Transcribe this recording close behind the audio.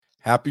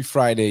Happy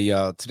Friday,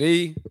 y'all.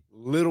 Today, a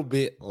little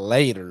bit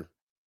later.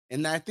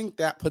 And I think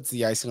that puts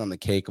the icing on the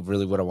cake of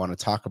really what I want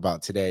to talk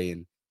about today.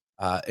 And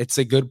it's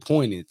a good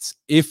point. It's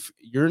if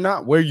you're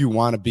not where you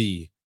want to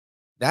be,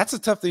 that's a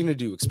tough thing to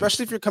do,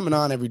 especially if you're coming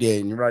on every day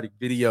and you're writing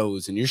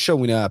videos and you're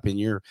showing up and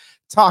you're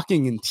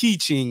talking and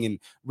teaching and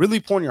really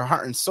pouring your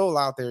heart and soul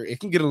out there. It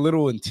can get a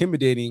little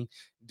intimidating,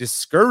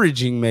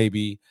 discouraging,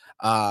 maybe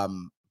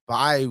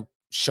by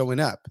showing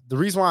up. The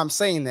reason why I'm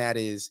saying that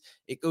is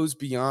it goes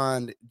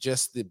beyond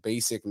just the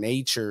basic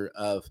nature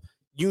of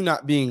you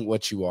not being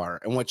what you are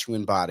and what you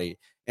embody.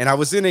 And I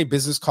was in a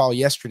business call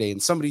yesterday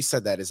and somebody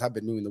said that is I've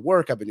been doing the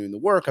work, I've been doing the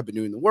work, I've been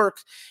doing the work,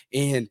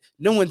 and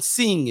no one's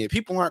seeing it.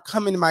 People aren't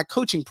coming to my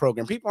coaching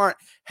program. People aren't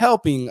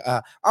helping.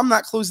 I'm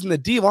not closing the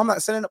deal. I'm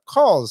not setting up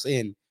calls.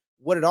 And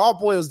what it all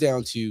boils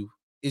down to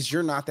is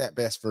you're not that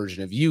best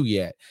version of you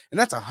yet. And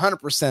that's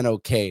 100%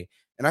 okay.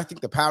 And I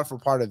think the powerful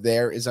part of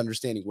there is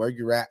understanding where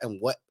you're at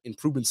and what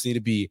improvements need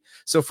to be.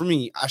 So for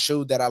me, I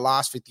showed that I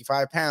lost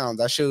 55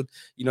 pounds. I showed,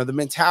 the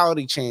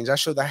mentality changed. I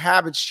showed the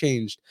habits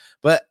changed,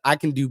 but I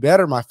can do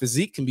better. My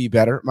physique can be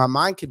better. My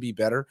mind can be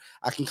better.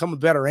 I can come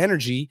with better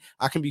energy.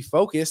 I can be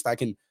focused. I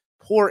can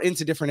pour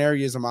into different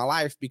areas of my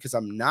life because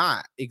I'm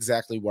not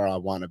exactly where I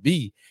want to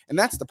be. And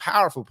that's the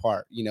powerful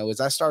part,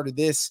 as I started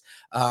this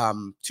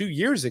 2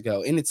 years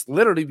ago, and it's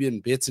literally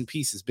been bits and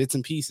pieces, bits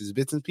and pieces,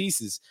 bits and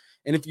pieces.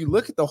 And if you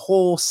look at the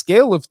whole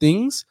scale of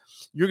things,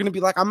 you're going to be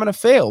like, I'm going to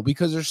fail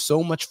because there's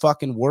so much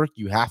fucking work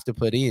you have to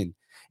put in.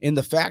 And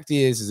the fact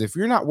is if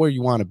you're not where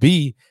you want to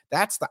be,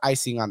 that's the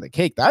icing on the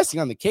cake. The icing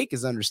on the cake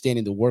is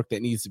understanding the work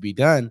that needs to be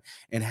done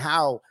and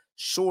how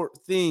short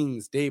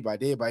things day by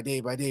day by day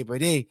by day by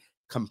day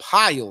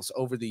compiles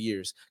over the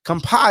years,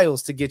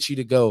 compiles to get you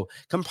to go,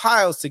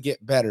 compiles to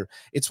get better.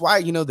 It's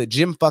why, the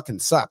gym fucking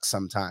sucks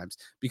sometimes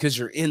because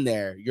you're in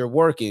there, you're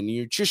working,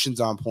 your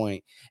nutrition's on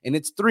point, and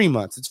it's 3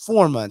 months, it's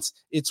 4 months,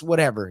 it's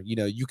whatever,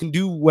 you can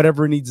do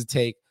whatever it needs to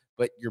take,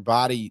 but your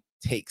body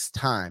takes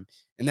time.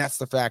 And that's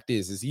the fact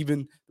is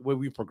even the way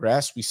we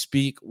progress, we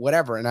speak,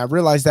 whatever. And I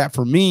realized that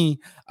for me,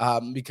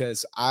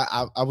 because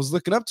I was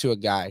looking up to a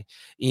guy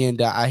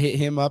and I hit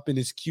him up in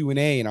his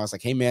Q&A and I was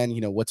like, hey, man,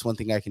 what's one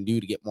thing I can do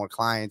to get more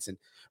clients and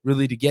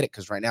really to get it?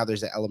 Because right now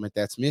there's an element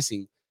that's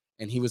missing.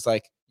 And he was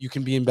like, you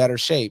can be in better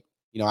shape.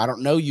 I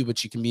don't know you,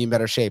 but you can be in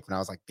better shape. And I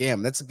was like,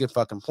 damn, that's a good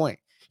fucking point.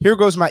 Here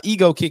goes my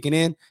ego kicking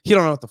in. He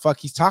don't know what the fuck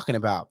he's talking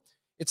about.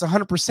 It's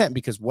 100%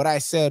 because what I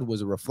said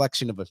was a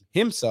reflection of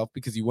himself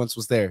because he once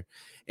was there.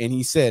 And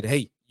he said,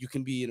 hey, you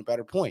can be in a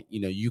better point.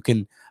 You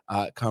can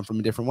come from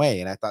a different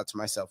way. And I thought to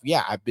myself,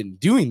 yeah, I've been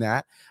doing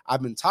that.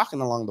 I've been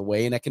talking along the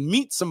way and I can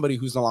meet somebody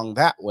who's along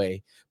that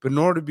way. But in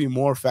order to be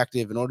more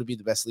effective, in order to be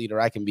the best leader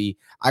I can be,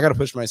 I got to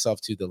push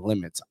myself to the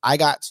limits. I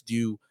got to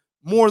do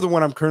more than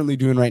what I'm currently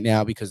doing right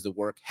now because the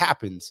work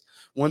happens.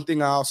 One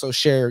thing I also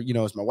share,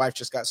 is my wife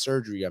just got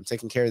surgery. I'm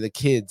taking care of the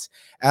kids.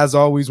 As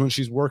always, when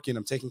she's working,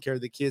 I'm taking care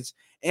of the kids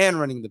and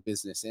running the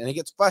business. And it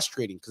gets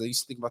frustrating because I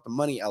used to think about the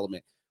money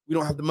element. We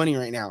don't have the money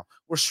right now.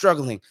 We're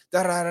struggling,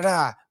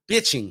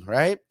 bitching,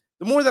 right?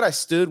 The more that I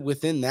stood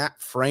within that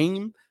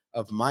frame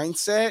of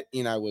mindset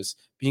and I was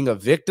being a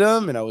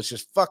victim and I was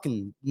just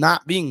fucking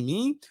not being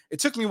me, it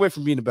took me away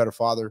from being a better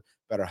father,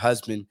 better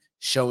husband,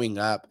 showing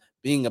up,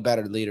 being a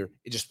better leader.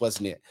 It just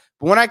wasn't it.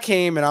 But when I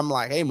came and I'm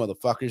like, hey,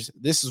 motherfuckers,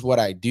 this is what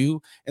I do.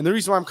 And the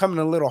reason why I'm coming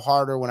a little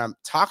harder when I'm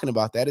talking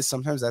about that is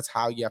sometimes that's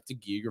how you have to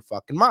gear your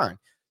fucking mind.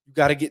 You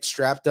got to get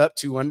strapped up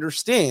to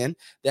understand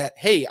that,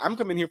 hey, I'm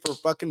coming here for a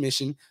fucking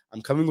mission.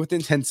 I'm coming with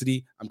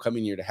intensity. I'm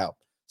coming here to help.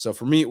 So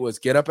for me, it was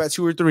get up at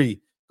 2 or 3,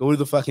 go to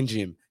the fucking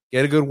gym,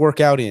 get a good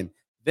workout in,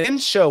 then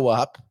show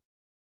up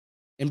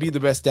and be the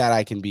best dad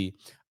I can be.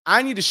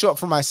 I need to show up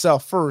for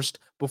myself first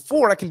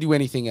before I can do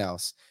anything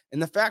else.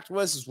 And the fact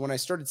is when I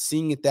started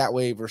seeing it that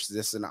way versus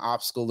this an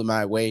obstacle in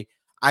my way,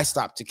 I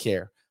stopped to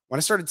care. When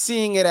I started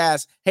seeing it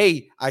as,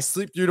 hey, I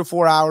sleep 3 to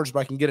 4 hours,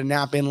 but I can get a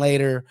nap in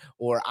later,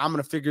 or I'm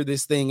going to figure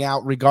this thing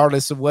out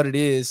regardless of what it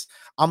is.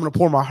 I'm going to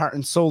pour my heart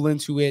and soul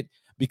into it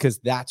because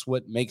that's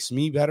what makes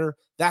me better.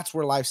 That's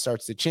where life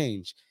starts to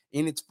change.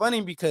 And it's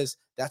funny because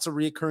that's a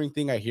reoccurring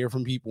thing I hear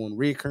from people, and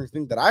reoccurring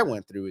thing that I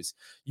went through is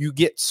you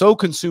get so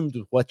consumed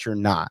with what you're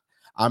not.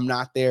 I'm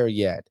not there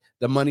yet.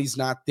 The money's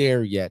not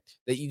there yet,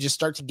 that you just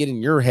start to get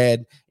in your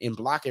head and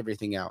block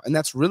everything out. And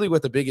that's really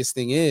what the biggest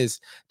thing is.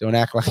 Don't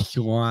act like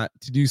you want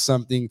to do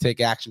something, take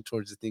action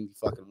towards the thing you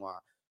fucking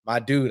want. My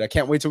dude, I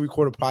can't wait till we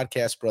record a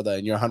podcast, brother.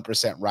 And you're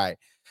 100% right.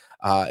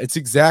 It's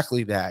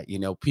exactly that.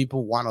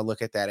 People want to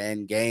look at that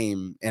end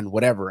game and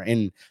whatever.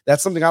 And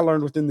that's something I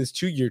learned within this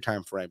 2-year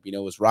time frame,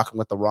 was rocking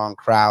with the wrong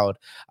crowd.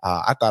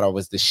 I thought I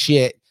was the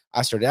shit.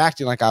 I started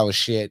acting like I was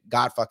shit.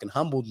 God fucking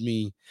humbled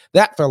me.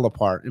 That fell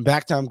apart. And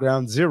back to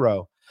ground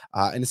zero.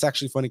 And it's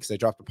actually funny because I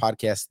dropped a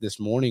podcast this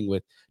morning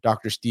with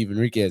Dr. Steve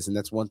Enriquez. And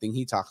that's one thing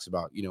he talks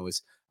about,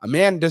 is a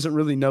man doesn't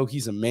really know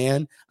he's a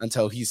man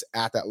until he's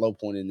at that low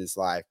point in his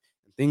life.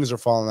 And things are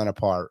falling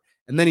apart.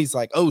 And then he's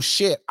like, oh,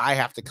 shit, I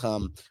have to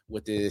come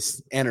with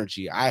this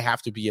energy. I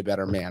have to be a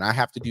better man. I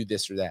have to do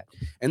this or that.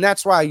 And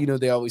that's why,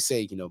 they always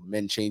say,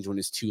 men change when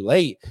it's too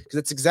late, because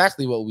that's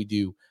exactly what we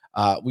do.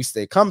 We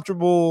stay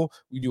comfortable.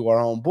 We do our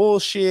own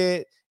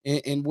bullshit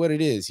and what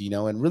it is,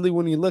 and really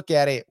when you look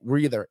at it, we're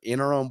either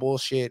in our own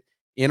bullshit,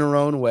 in our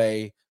own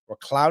way, we're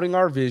clouding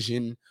our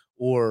vision,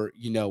 or,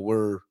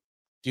 we're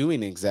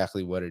doing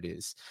exactly what it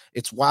is.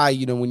 It's why,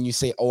 when you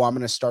say, oh, I'm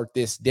going to start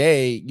this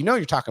day,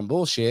 you're talking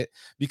bullshit,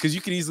 because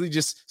you could easily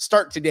just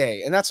start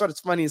today. And that's what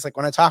it's funny. It's like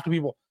when I talk to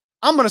people,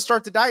 I'm going to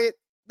start the diet.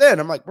 Then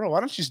I'm like, bro,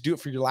 why don't you just do it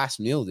for your last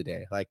meal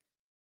today? Like,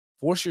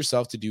 force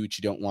yourself to do what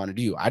you don't want to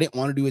do. I didn't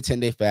want to do a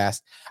 10-day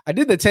fast. I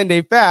did the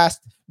 10-day fast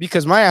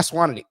because my ass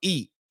wanted to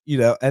eat,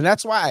 and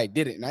that's why I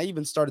did it. And I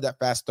even started that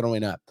fast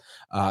throwing up.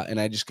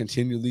 And I just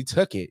continually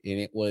took it. And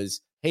it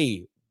was,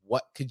 hey,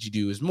 what could you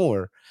do is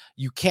more.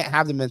 You can't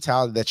have the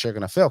mentality that you're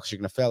going to fail, because you're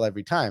going to fail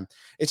every time.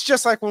 It's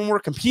just like when we're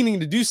competing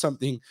to do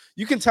something,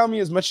 you can tell me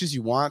as much as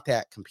you want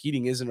that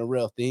competing isn't a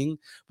real thing,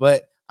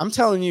 but I'm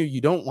telling you,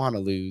 you don't want to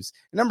lose.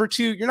 And number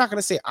two, you're not going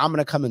to say, I'm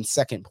going to come in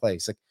second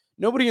place. Like,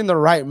 nobody in their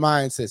right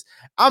mind says,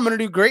 I'm going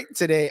to do great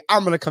today,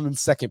 I'm going to come in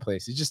second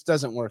place. It just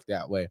doesn't work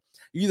that way.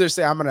 You either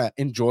say, I'm going to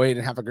enjoy it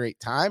and have a great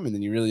time, and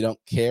then you really don't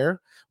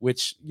care,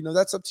 which,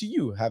 that's up to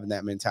you having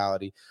that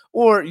mentality.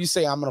 Or you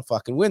say, I'm going to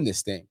fucking win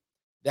this thing.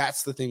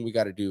 That's the thing we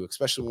got to do,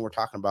 especially when we're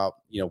talking about,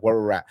 where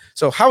we're at.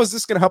 So how is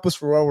this going to help us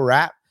for where we're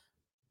at?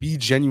 Be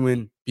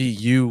genuine, be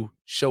you,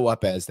 show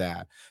up as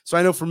that. So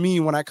I know for me,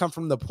 when I come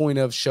from the point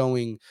of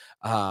showing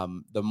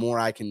the more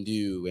I can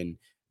do and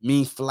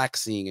me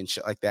flexing and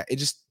shit like that, it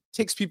just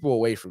takes people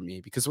away from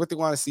me, because what they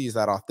want to see is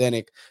that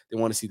authentic. They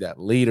want to see that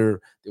leader.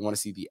 They want to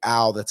see the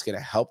owl that's going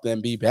to help them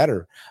be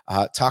better.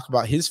 Talk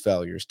about his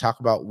failures,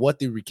 talk about what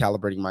the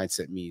recalibrating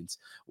mindset means,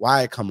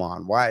 why I come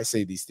on, why I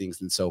say these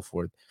things, and so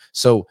forth.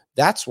 So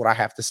that's what I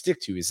have to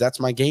stick to. That's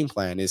my game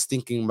plan, is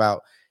thinking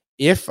about,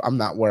 if I'm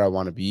not where I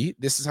want to be,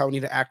 this is how I need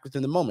to act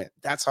within the moment.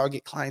 That's how I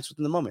get clients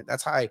within the moment.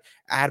 That's how I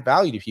add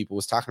value to people,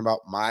 was talking about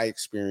my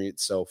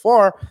experience so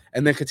far,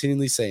 and then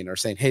continually saying,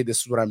 hey,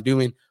 this is what I'm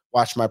doing.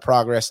 Watch my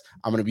progress.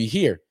 I'm going to be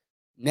here.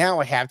 Now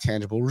I have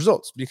tangible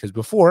results, because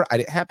before I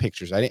didn't have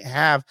pictures. I didn't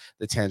have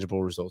the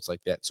tangible results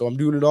like that. So I'm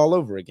doing it all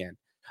over again.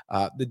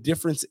 The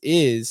difference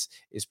is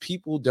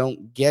people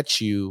don't get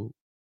you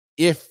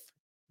if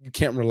you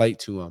can't relate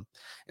to them.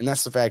 And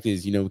that's the fact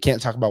is, we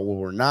can't talk about what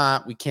we're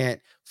not. We can't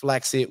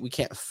flex it. We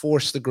can't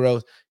force the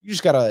growth. You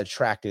just got to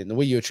attract it. And the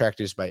way you attract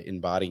it is by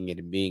embodying it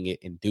and being it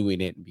and doing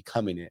it and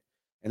becoming it.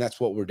 And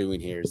that's what we're doing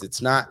here. Is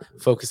it's not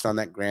focused on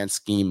that grand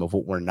scheme of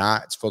what we're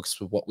not. It's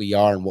focused with what we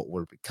are and what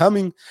we're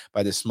becoming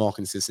by this small,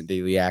 consistent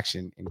daily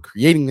action and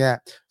creating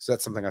that. So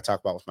that's something I talk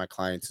about with my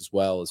clients as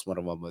well. As one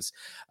of them was,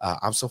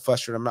 I'm so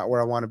frustrated. I'm not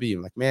where I want to be.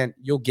 I'm like, man,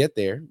 you'll get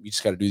there. You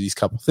just got to do these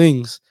couple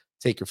things.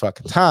 Take your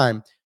fucking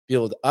time,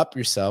 build up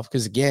yourself.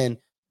 Because again, you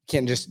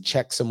can't just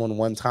check someone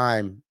one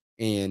time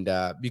and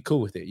be cool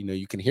with it.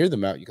 You can hear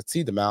them out, you can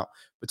see them out,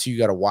 but you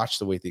got to watch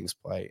the way things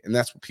play. And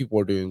that's what people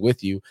are doing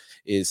with you,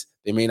 is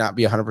they may not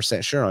be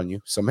 100% sure on you.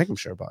 So make them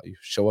sure about you.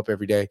 Show up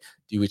every day,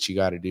 do what you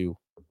got to do.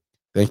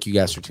 Thank you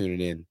guys for tuning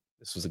in.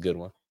 This was a good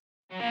one.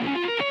 I've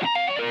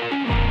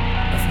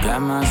got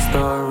my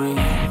story,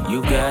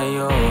 you got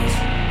yours.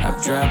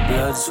 I've dropped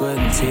blood, sweat,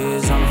 and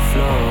tears on the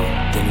floor.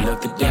 Then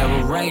looked the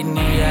devil right in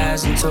the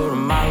eyes and told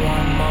him I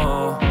want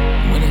more.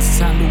 When it's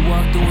time to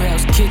walk through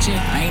Hell's Kitchen,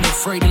 I ain't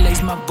afraid to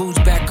lace my boots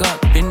back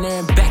up. Been there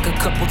and back a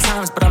couple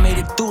times, but I made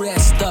it through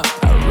that stuff.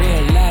 I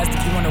realized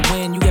if you wanna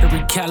win, you gotta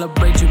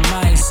recalibrate your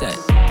mindset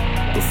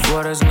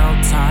before there's no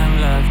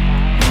time left.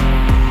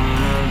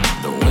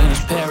 The